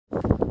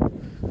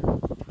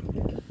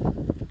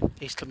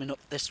He's coming up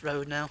this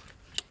road now.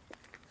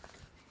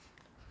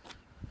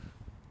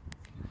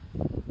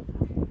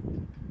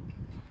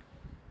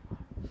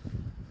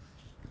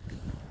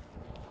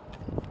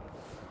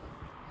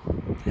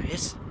 There he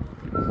is.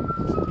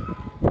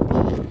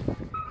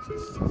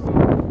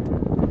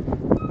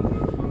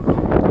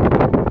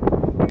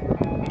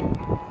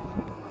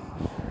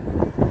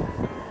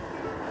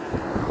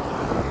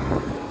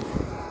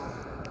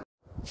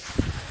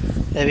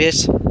 There he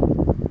is.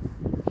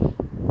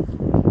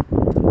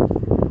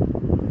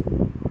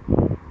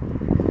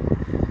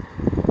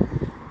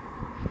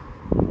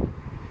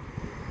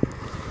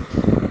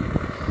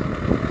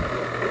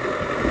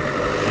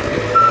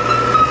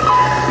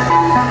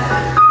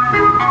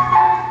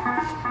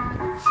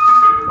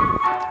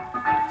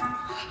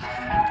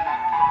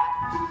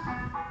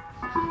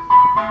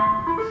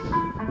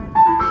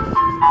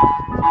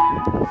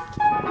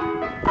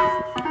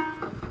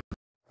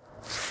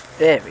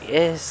 There he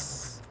is.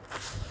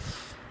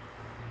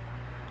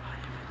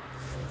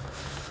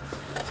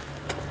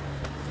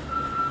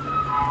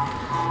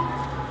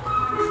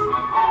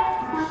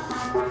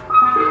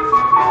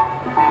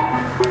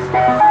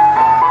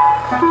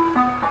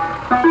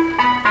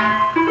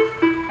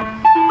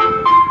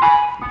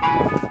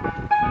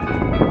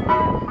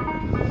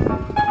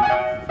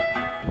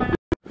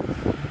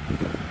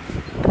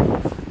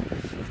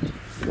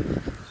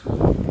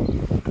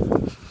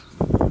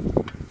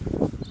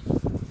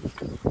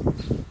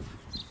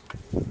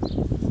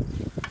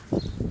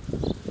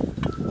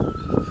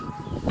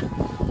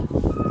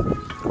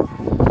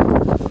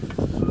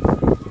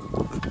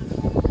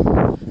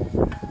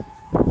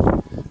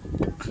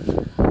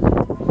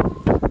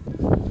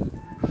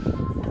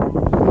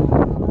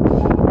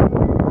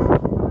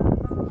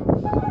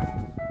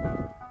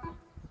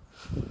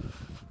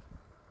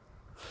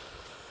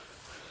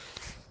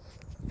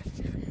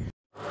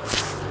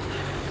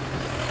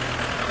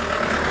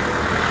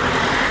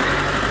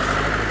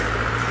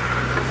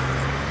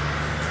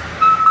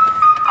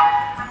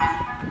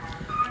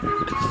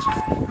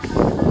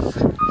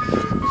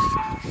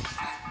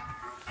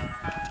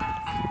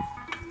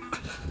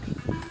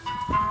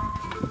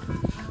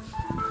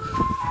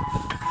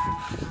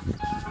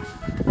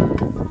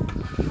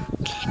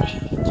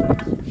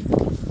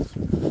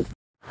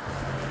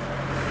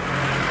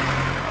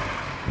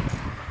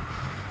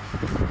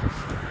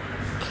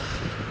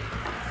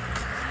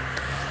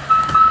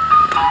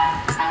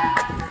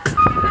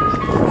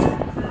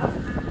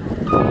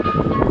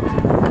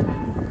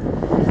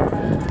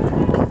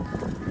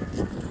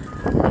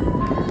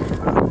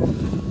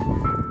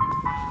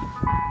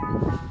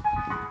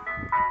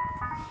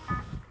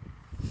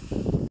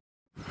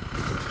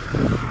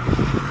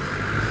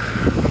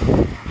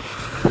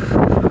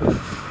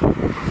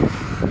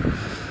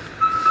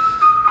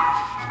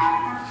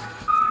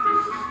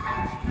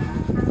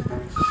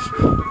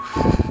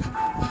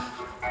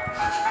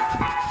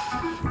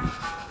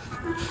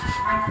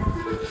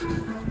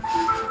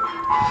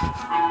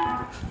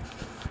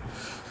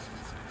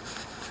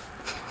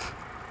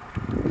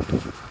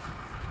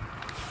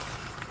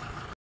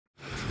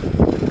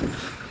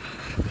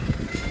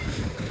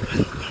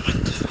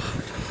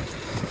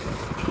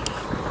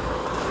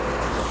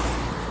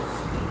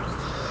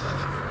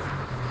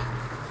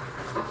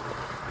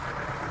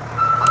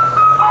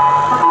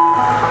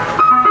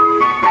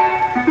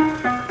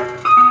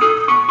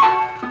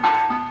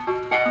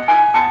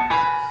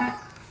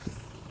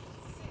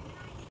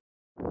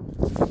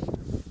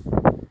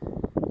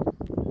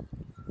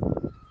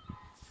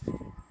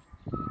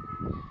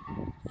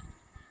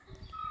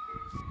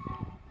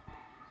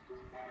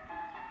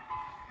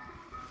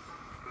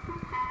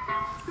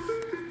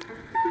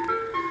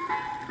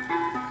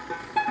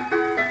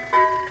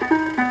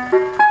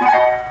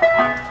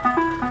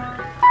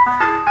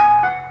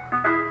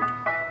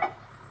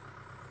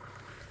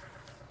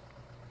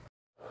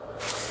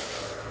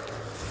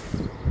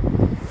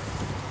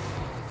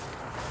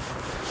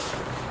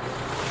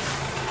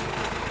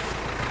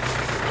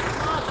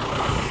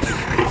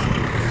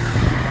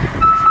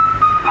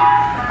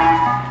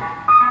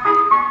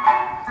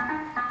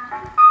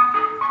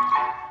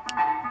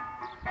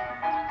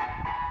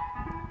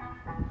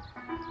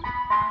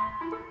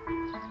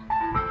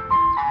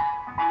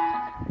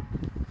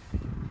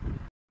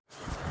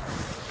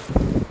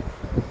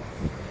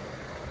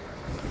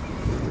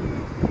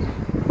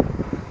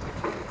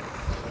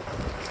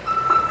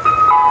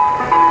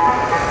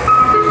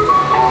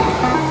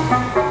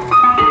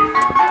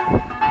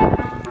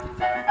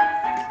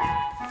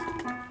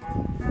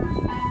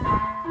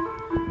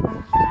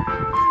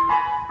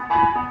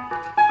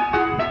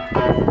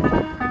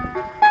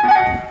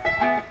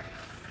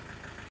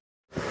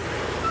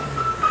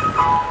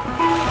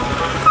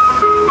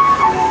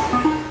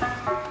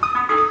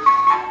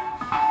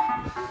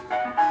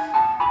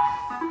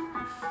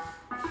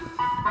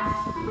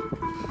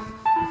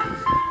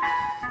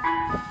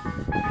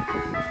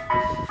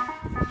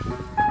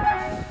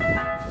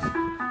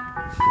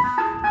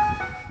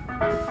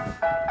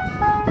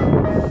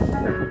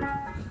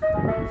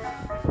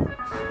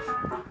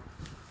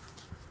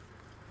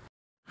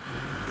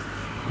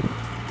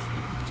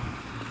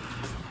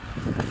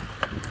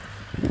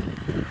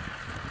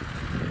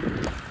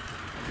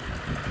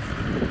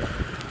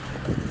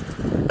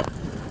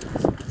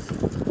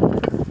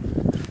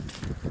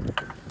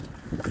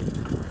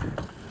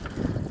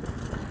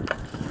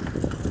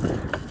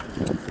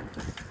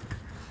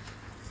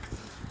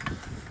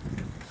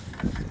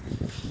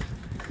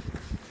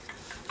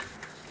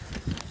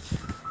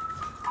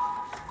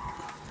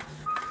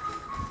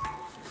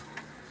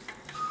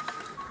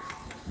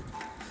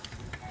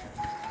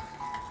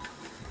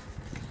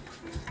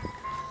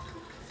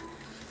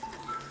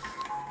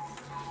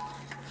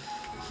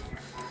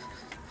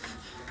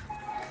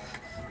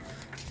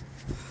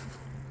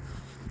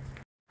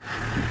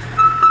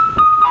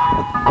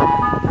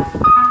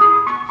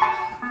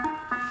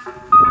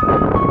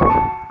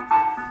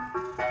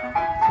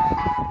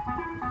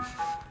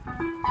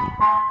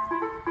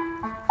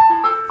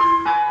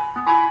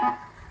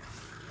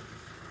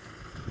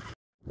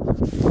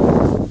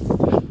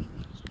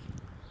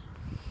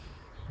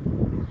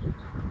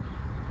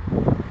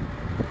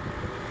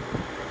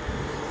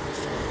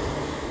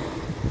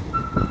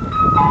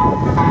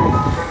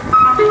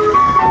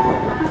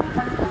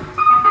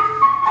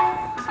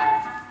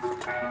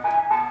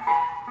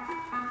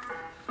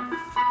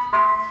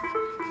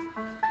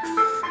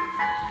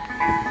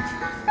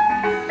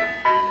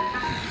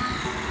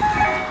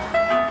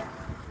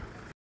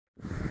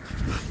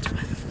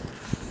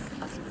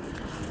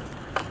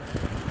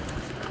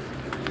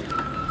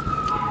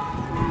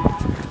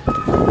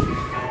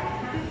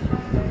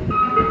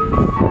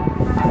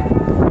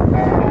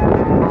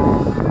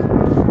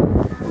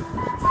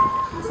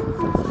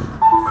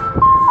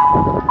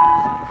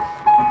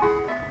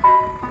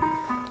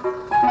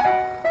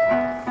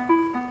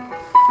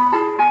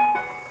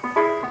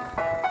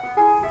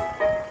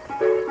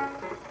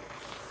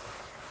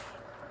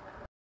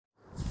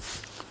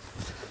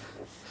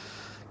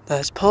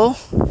 There's Paul.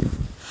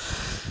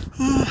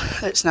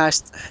 It's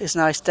nice. It's a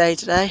nice day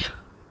today.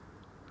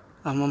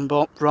 I'm on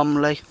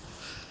Bromley.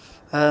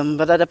 Yeah.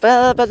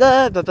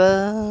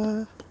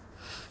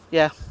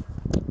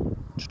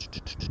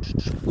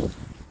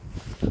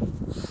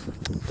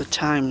 The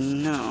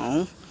time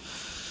now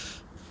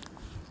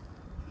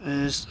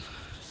is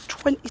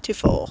 20 to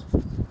 4.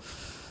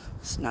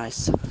 It's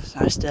nice. It's a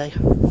nice day.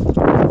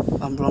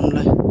 On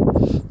Bromley,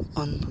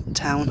 on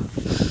town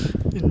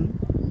in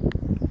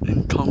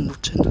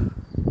congeton.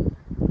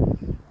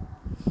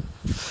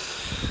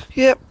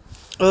 Yep.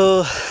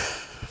 I'll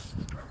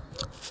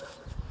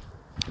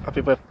be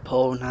with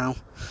Paul now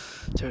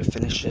till he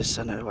finishes.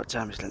 I don't know what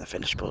time he's going to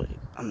finish, but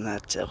I'm there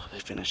till he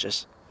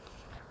finishes.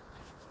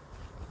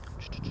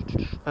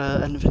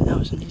 Anything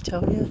else I need to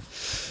tell you?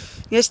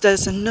 Yes,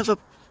 there's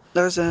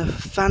a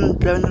fan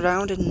blowing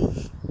around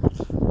in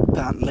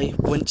apparently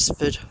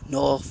Winsford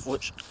North,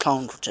 which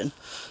congeton.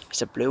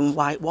 It's a blue and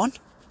white one,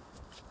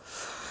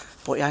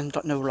 but he hasn't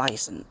got no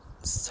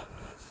licence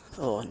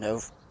or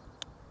no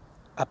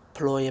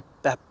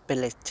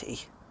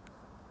employability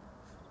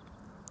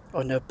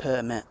or no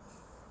permit.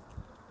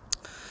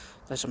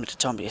 There's somebody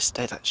told me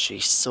yesterday that she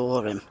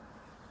saw him.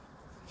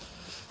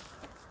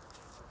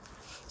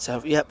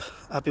 So yep,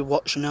 I'll be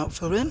watching out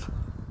for him.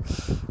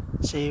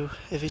 See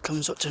if he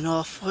comes up to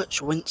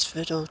Northwich,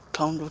 Winsford or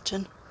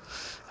congeton.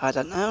 I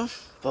don't know,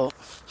 but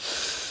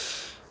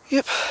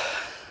yep,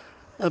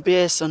 I'll be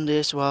here Sunday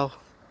as well.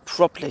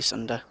 Probably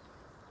Sunday,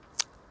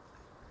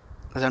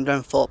 because I'm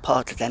doing Thorpe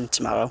Park again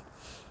tomorrow.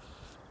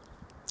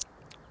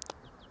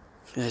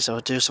 Yeah, so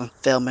I'll do some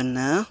filming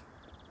now.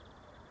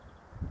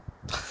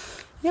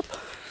 Yep,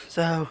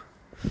 so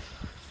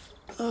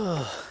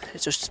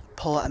it's just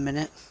Paul at a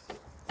minute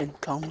in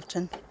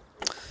congeton.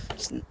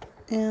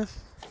 Yeah,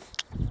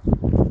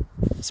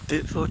 it's a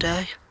beautiful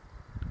day.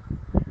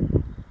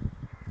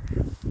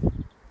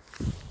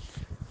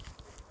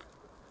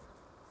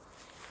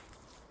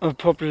 I'll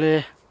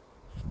probably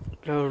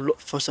go look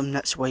for some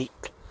next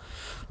week.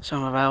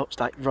 Somewhere else,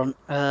 like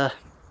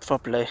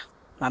probably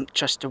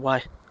Manchester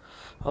way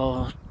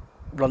or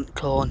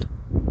Runcorn,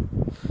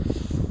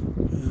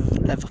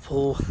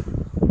 Liverpool.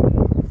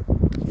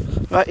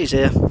 Right, he's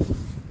here.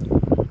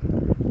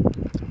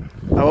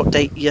 I'll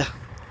update you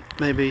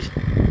maybe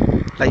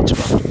later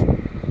on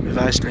with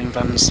ice cream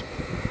vans.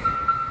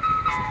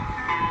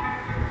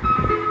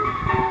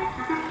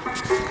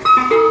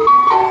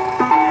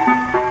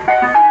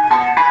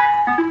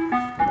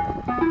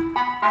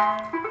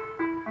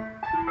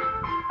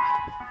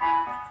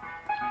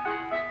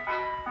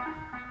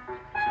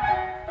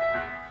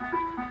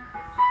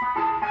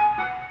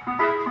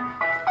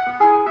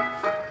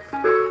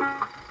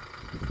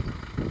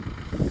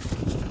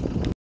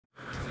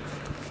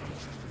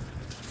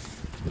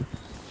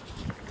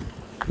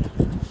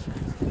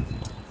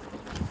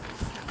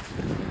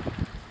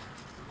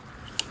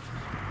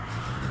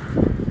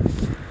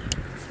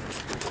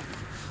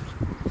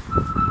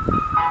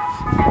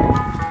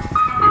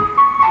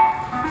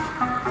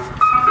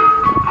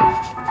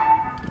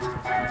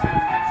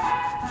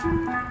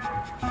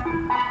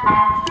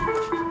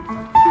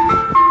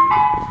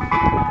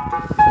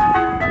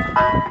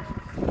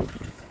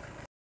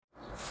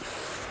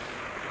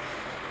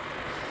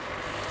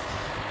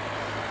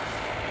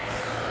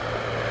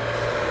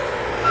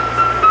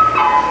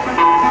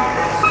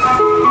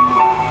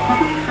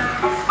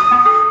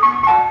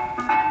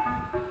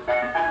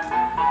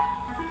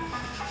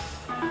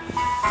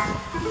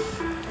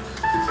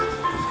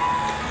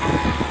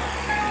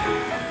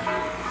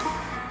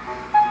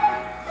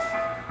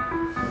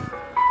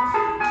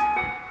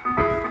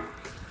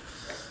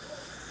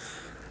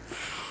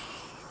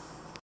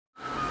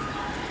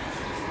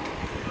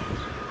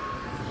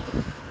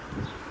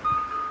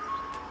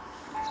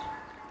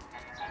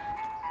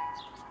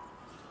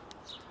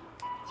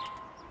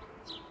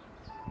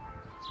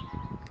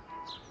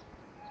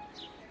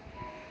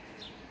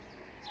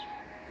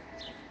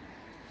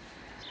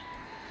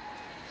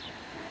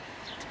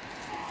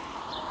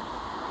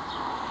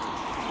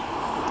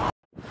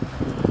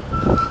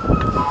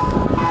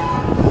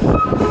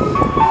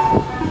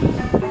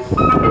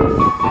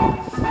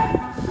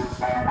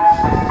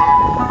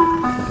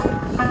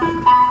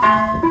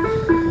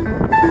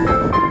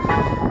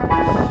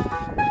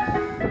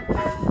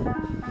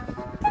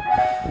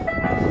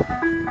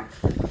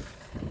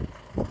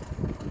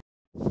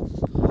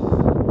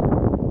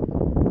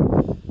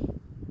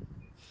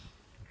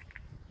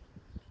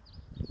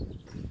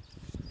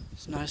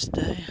 It's a nice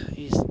day.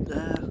 He's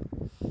there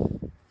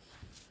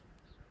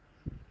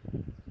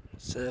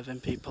serving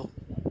people.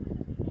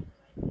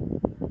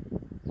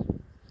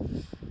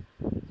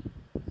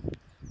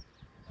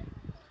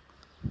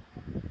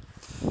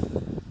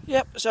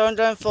 Yep, so I'm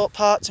doing Thorpe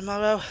Park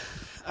tomorrow.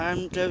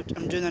 I'm doing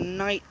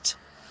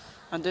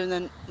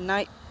the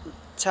night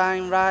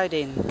time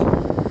riding.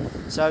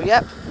 So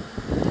yep,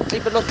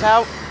 keep a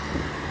lookout.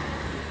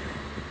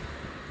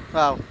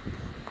 Well,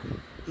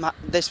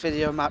 this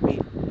video might be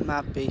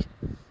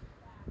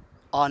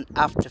on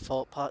after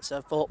Thorpe Park,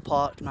 so Thorpe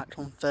Park might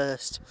come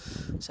first.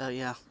 So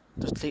yeah.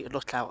 just keep a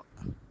lookout.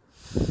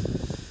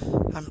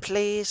 And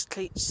please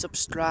keep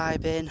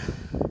subscribing.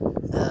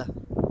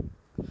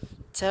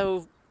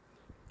 Tell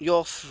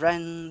your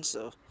friends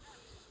or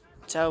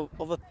tell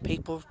other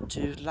people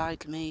to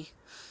like me,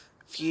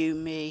 view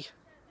me.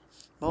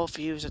 More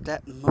views I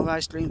get, more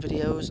ice cream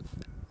videos,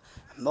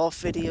 more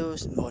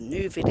videos, more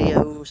new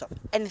videos,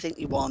 anything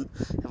you want,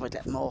 if I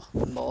get more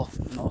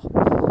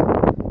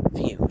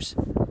views.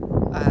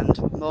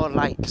 And more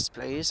likes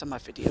please on my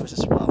videos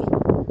as well.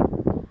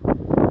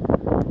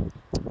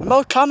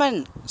 More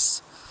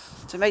comments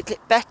to make it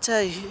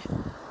better,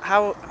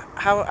 how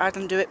I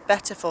can do it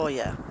better for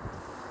you.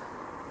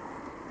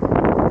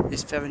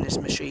 Just filling this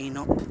machine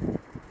up.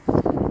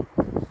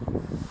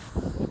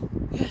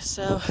 Yeah,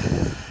 so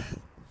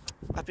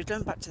I'll be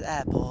going back to the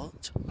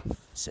airport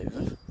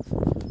soon.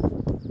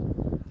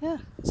 Yeah,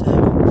 so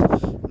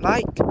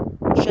like,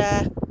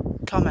 share,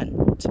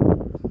 comment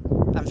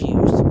and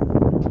views.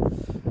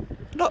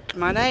 Look,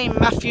 my name,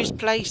 Matthew's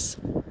Place.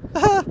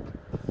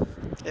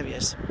 There he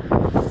is.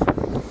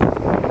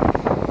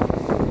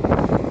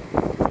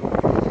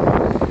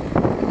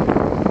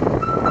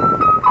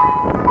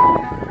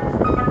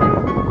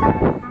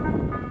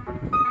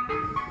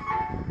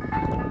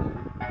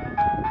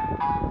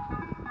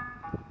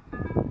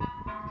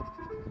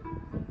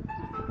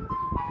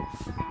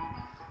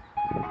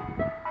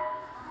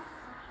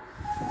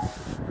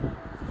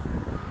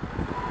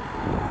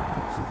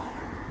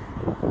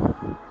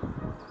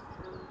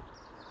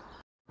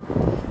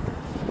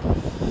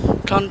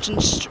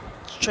 Congeton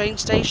train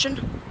station.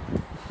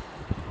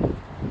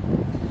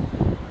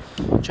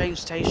 Train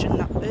station,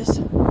 that is.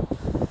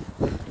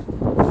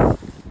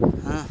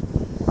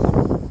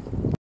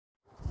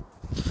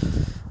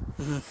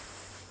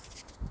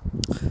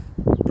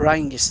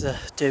 Brian used to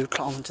do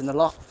Congeton a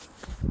lot.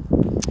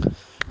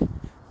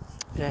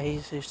 Yeah, he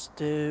used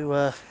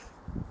to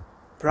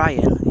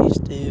Brian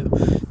used to do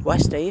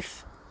West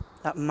Heath,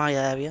 that's my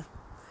area,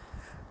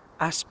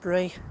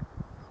 Asbury,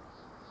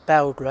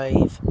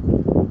 Belgrave,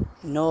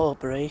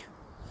 Norbury,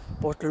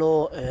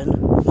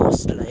 Budlaughton,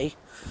 Musley,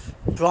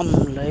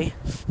 Bromley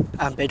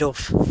and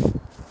Biddulph.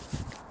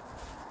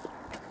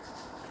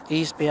 He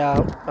used to be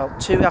out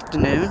about 2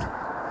 afternoon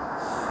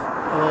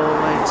all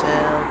the way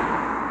till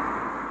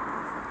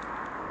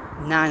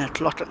 9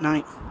 o'clock at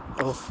night,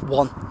 or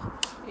 1.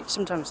 It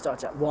sometimes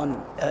starts at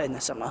 1 in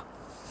the summer.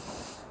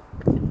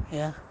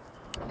 Yeah.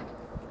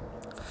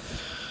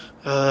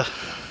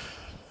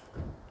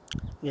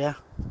 Yeah.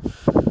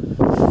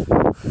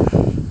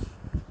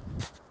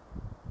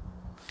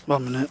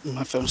 1 minute,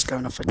 my phone's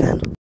going off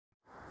again.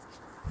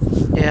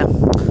 Yeah,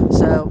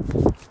 so,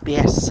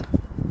 yes.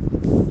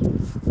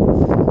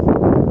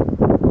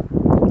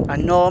 I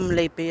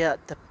normally be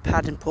at the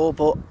padding pool,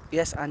 but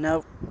yes, I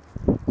know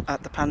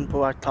at the padding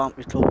pool I can't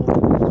record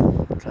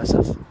because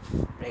of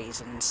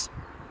reasons.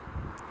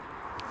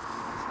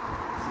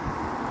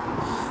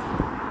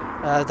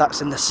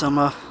 That's in the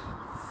summer.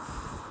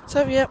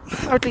 So yeah,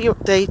 I'll keep you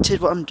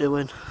updated what I'm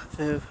doing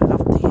throughout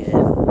the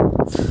year.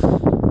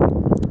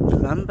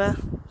 Remember,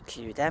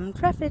 cue them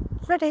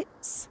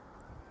credits.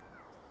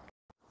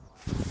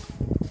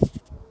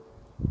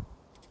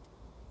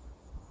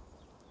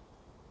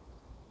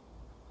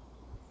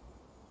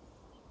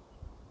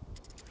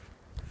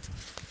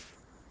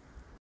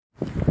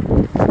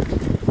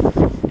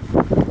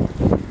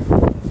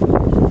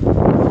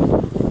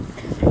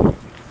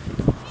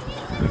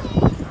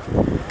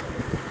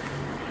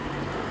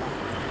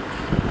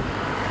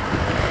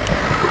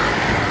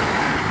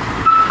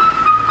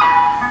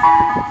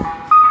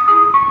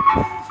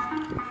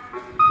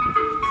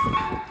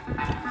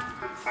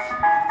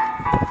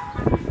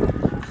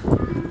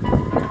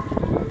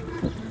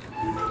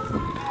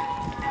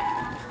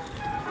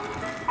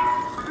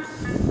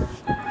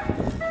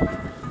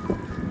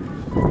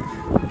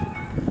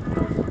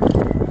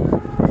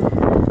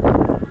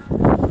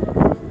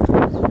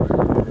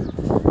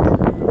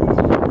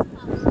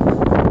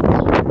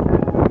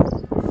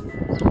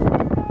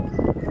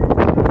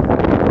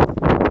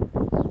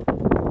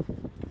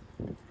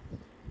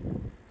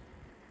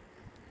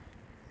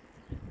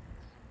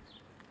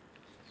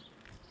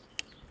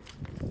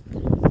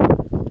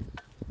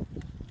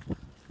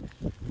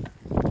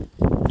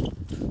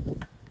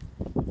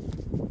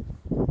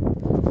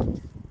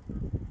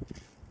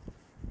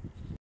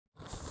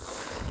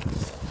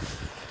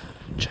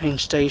 Train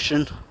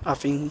station, I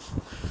think